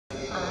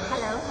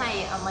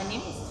my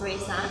name is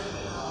Teresa.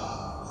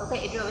 Dr.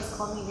 Adriel always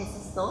call me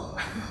Mrs. Stowe.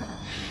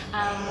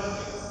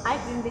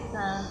 I've been with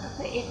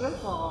Dr. Adriel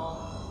for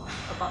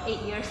about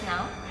 8 years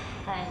now,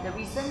 and the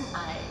reason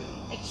I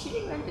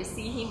actually went to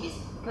see him is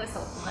because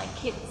of my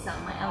kids.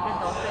 My elder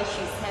daughter,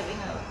 she's having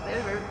a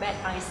very bad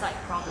eyesight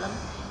problem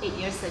 8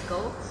 years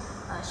ago.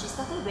 She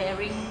started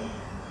wearing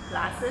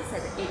glasses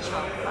at the age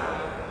of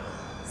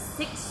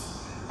 6.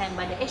 And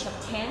by the age of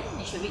 10,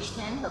 when she reached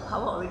 10, her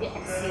power already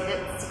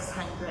exceeded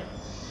 600.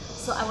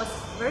 So I was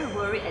very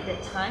worried at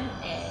that time,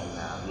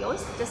 and we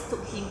always just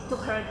took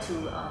her to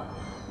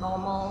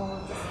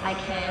normal eye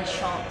care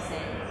shops,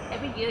 and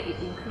every year it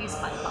increased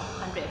by about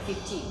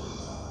 150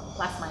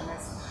 plus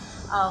minus.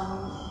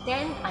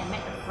 Then I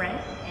met a friend,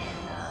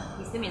 and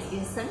his name is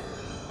Vincent,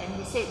 and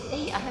he said,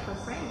 "Hey, I have a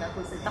friend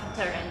who's a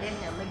doctor, and then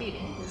maybe you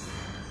can just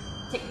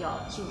take your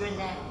children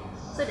there."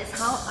 So that's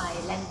how I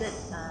landed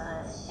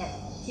at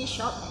his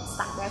shop and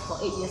stuck there for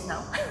 8 years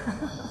now.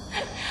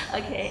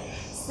 Okay,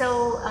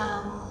 so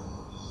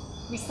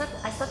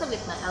I started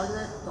with my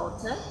elder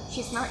daughter.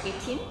 She's now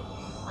 18.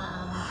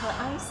 Her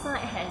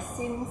eyesight has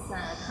since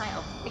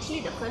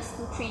actually the first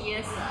 2-3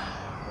 years,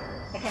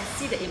 I can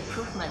see the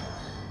improvement.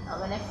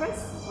 When I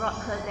first brought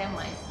her there,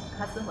 my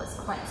husband was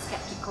quite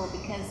skeptical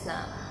because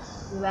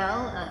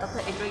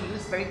Dr. Adriel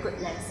used very good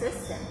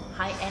lenses and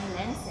high-end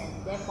lens,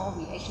 and therefore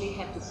we actually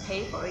have to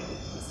pay for it.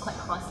 It's quite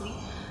costly.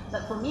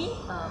 But for me,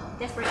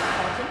 that's very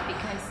important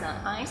because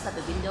eyes are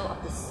the window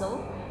of the soul,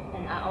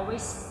 and I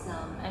always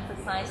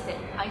emphasize that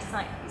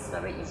eyesight is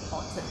very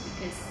important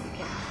because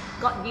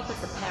God gives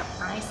us a pair of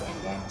eyes, and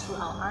then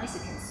through our eyes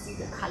you can see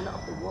the color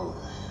of the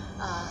world,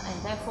 and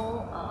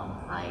therefore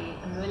I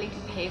am willing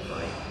to pay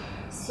for it.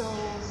 So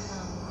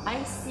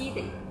I see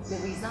the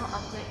result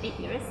after 8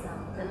 years.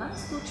 The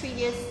last 2-3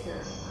 years,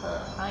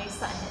 her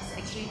eyesight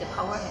the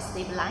power has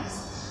stabilized.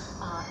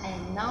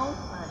 And now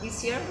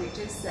this year we're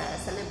just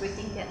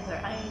celebrating that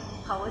her eye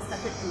power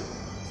started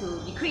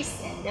to decrease,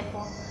 and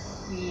therefore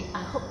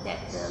I hope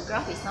that the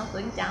graph is now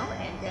going down,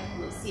 and then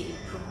we'll see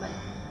improvement.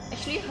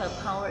 Actually, her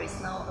power is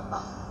now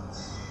about,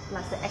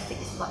 plus the astig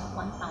is about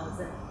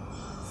 1000.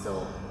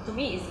 So to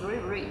me it's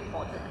very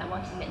important. I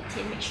want to make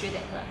sure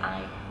that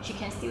she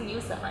can still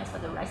use her eyes for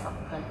the rest of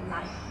her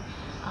life.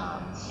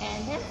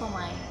 And then for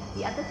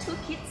the other 2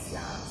 kids,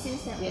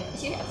 since then we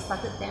actually have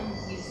started them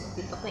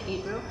with Dr.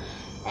 Adriel,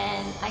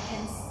 and I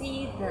can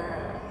see the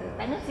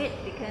benefit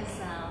because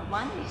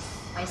one is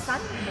my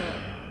son,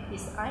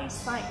 his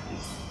eyesight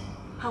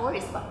power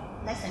is about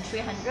less than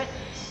 300,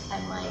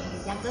 and my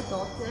younger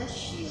daughter,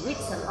 she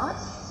reads a lot,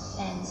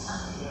 and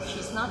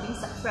she's now being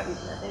subscribed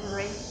with a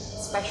very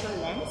special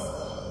lens.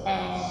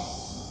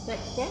 But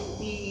then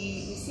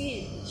we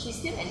see she's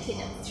still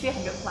maintaining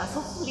 300 plus.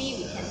 Hopefully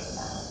we can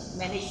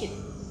manage it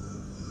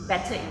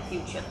better in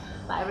future.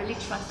 But I really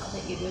trust Dr.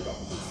 Adriel that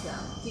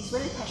he's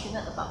really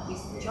passionate about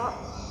his job,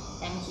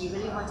 and he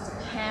really wants to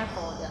care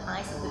for the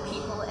eyes of the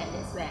people, and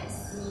that's where I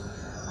see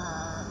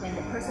when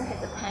the person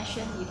has a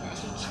passion, you can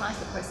actually trust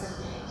the person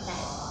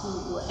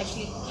who will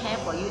actually care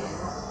for you and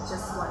not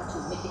just want to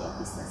make it a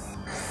business.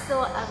 So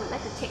I would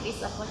like to take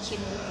this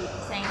opportunity to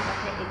thank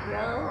Dr.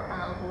 Adriel,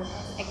 who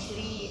has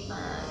actually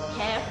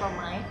cared for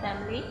my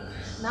family.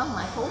 Now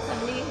my whole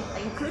family,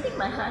 including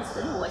my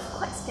husband, who was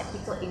quite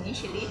skeptical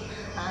initially,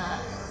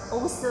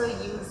 also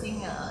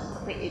using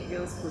Dr.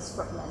 Adriel's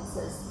prescribed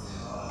lenses.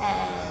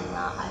 And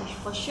I've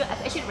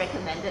actually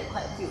recommended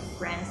quite a few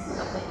friends to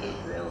Dr.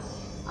 Adriel,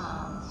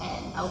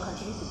 and I will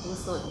continue to do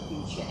so in the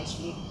future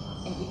actually.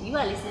 And if you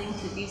are listening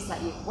to this,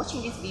 you're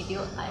watching this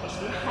video, I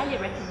actually highly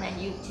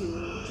recommend you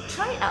to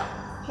try it out.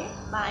 Okay,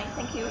 bye,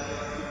 thank you.